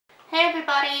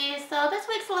everybody. So this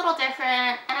week's a little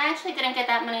different, and I actually didn't get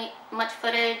that much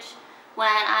footage when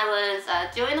I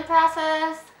was doing the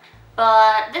process,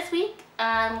 but this week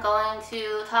I'm going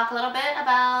to talk a little bit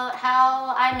about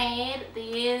how I made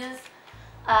these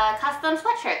custom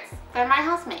sweatshirts for my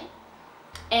housemate.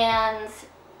 And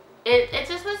it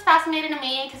just was fascinating to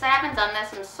me because I haven't done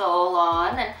this in so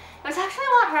long, and it was actually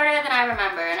a lot harder than I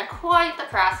remember, and quite the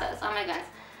process. Oh my goodness.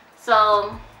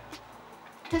 So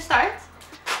to start,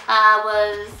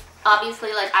 was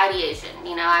obviously like ideation.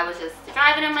 You know, I was just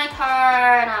driving in my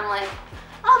car and I'm like,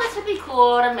 oh, this would be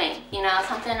cool to make. You know,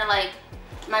 something like,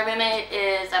 my roommate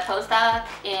is a postdoc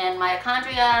in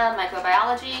mitochondria,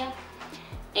 microbiology,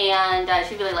 and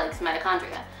she really likes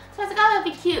mitochondria. So I was like, oh,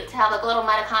 that'd be cute to have like a little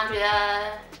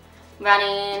mitochondria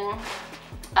running.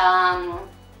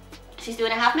 She's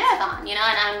doing a half marathon, you know,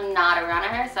 and I'm not a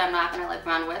runner, so I'm not gonna like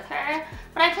run with her,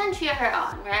 but I can cheer her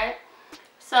on, right?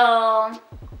 So,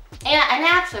 and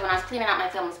actually when I was cleaning out my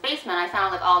family's basement, I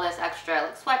found like all this extra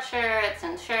like sweatshirts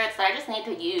and shirts that I just need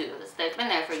to use. They've been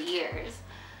there for years.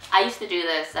 I used to do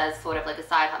this as sort of like a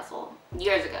side hustle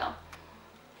years ago.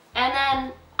 And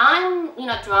then I'm, you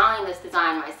know, drawing this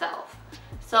design myself.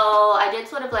 So I did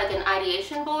sort of like an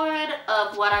ideation board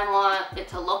of what I want it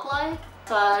to look like.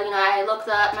 So, you know, I looked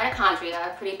up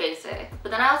mitochondria, pretty basic.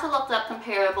 But then I also looked up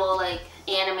comparable like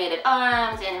animated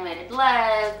arms, animated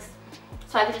legs,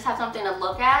 so I could just have something to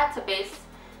look at to base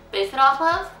it off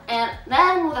of. And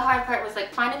then the hard part was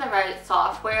like finding the right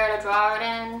software to draw it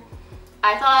in.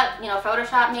 I thought, you know,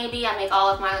 Photoshop maybe. I make all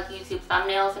of my like YouTube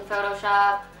thumbnails in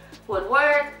Photoshop would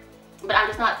work, but I'm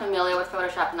just not familiar with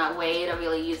Photoshop in that way to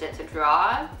really use it to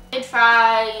draw. I did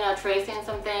try, you know, tracing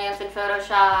some things in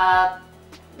Photoshop.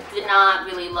 Did not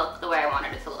really look the way I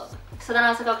wanted it to look. So then I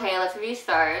was like, okay, let's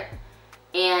restart.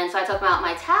 And so I took out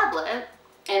my tablet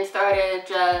and started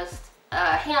just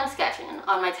hand sketching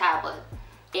on my tablet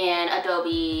in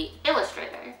Adobe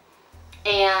Illustrator.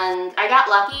 And I got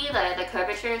lucky that the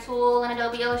curvature tool in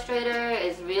Adobe Illustrator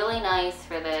is really nice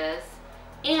for this.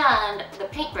 And the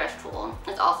paintbrush tool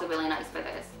is also really nice for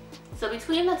this. So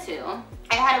between the two,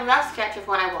 I had a rough sketch of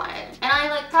what I wanted. And I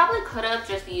like probably could have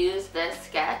just used this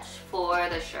sketch for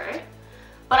the shirt,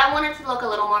 but I wanted to look a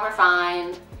little more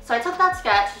refined. So I took that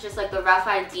sketch, just like the rough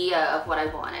idea of what I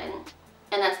wanted,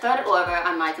 and then started over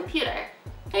on my computer.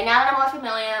 And now that I'm more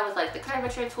familiar with like the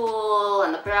curvature tool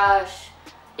and the brush,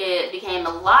 it became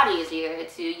a lot easier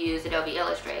to use Adobe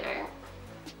Illustrator.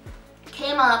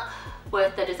 Came up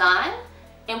with the design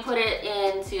and put it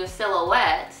into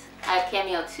Silhouette at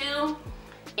Cameo 2,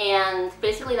 and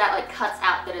basically that like cuts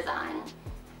out the design.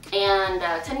 And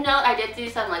to note, I did do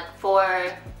some like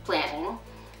planning,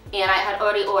 and I had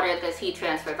already ordered this heat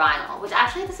transfer vinyl, which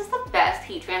actually this is the best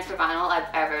heat transfer vinyl I've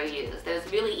ever used. It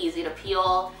was really easy to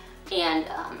peel and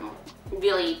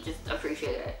really just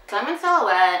appreciate it. So I'm in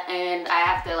Silhouette and I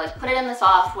have to like put it in the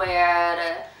software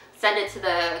to send it to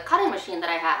the cutting machine that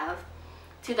I have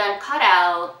to then cut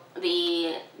out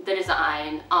the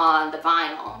design on the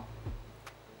vinyl.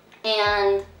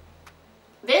 And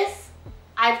this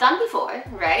I've done before,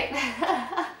 right?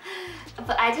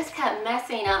 But I just kept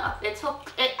messing up.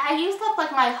 I used up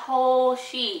like my whole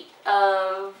sheet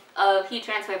of heat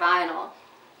transfer vinyl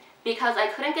because I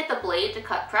couldn't get the blade to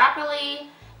cut properly.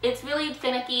 It's really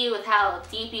finicky with how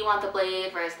deep you want the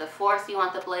blade versus the force you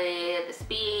want the blade, the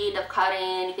speed of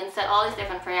cutting. You can set all these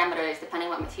different parameters depending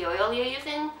what material you're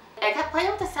using. I kept playing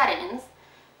with the settings,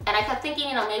 and I kept thinking,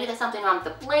 you know, maybe there's something wrong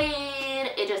with the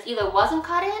blade. It just either wasn't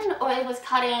cutting or it was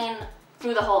cutting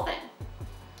through the whole thing.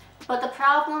 But the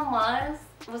problem was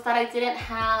that I didn't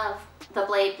have the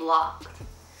blade locked.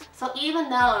 So even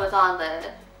though it was on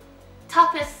the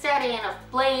toughest setting of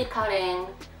blade cutting,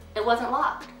 it wasn't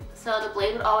locked. So the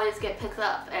blade would always get picked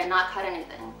up and not cut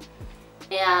anything.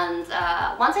 And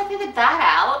once I figured that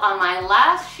out on my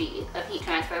last sheet of heat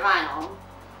transfer vinyl,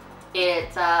 it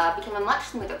became a much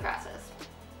smoother process.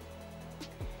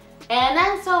 And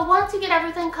then, so once you get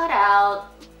everything cut out,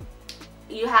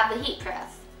 you have the heat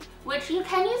press, which you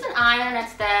can use an iron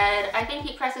instead. I think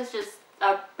heat presses just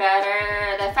are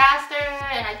better, they're faster,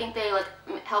 and I think they like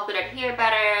help it adhere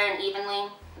better and evenly.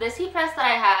 This heat press that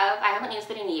I haven't used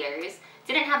it in years,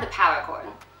 didn't have the power cord.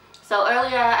 So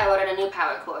earlier I ordered a new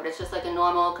power cord. It's just like a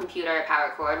normal computer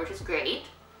power cord, which is great.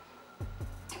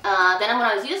 Then when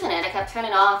I was using it, I kept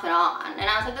turning off and on, and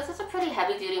I was like, this is a pretty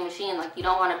heavy duty machine, like you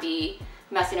don't want to be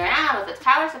messing around with its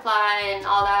power supply and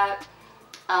all that.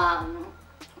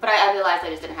 But I realized I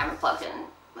just didn't have it plugged in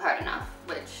hard enough,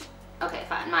 which, okay,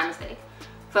 fine, my mistake.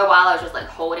 For a while I was just like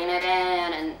holding it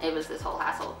in, and it was this whole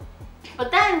hassle.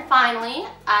 But then finally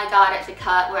I got it to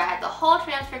cut where I had the whole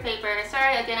transfer paper.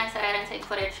 Sorry, again, I said I didn't take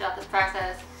footage of this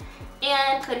process. And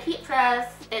and could heat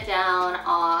press it down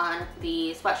on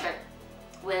the sweatshirt,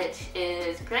 which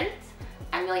is great.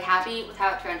 I'm really happy with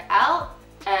how it turned out,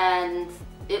 and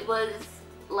it was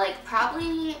like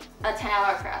probably a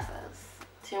 10-hour process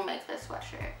to make this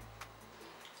sweatshirt.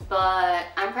 But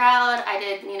I'm proud. I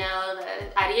did, you know,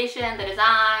 the ideation, the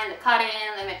design, the cutting,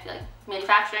 the like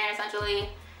manufacturing essentially,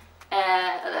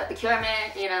 the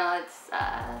procurement, you know, it's,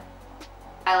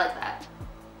 I like that.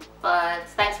 But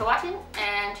thanks for watching,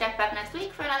 and check back next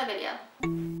week for another video.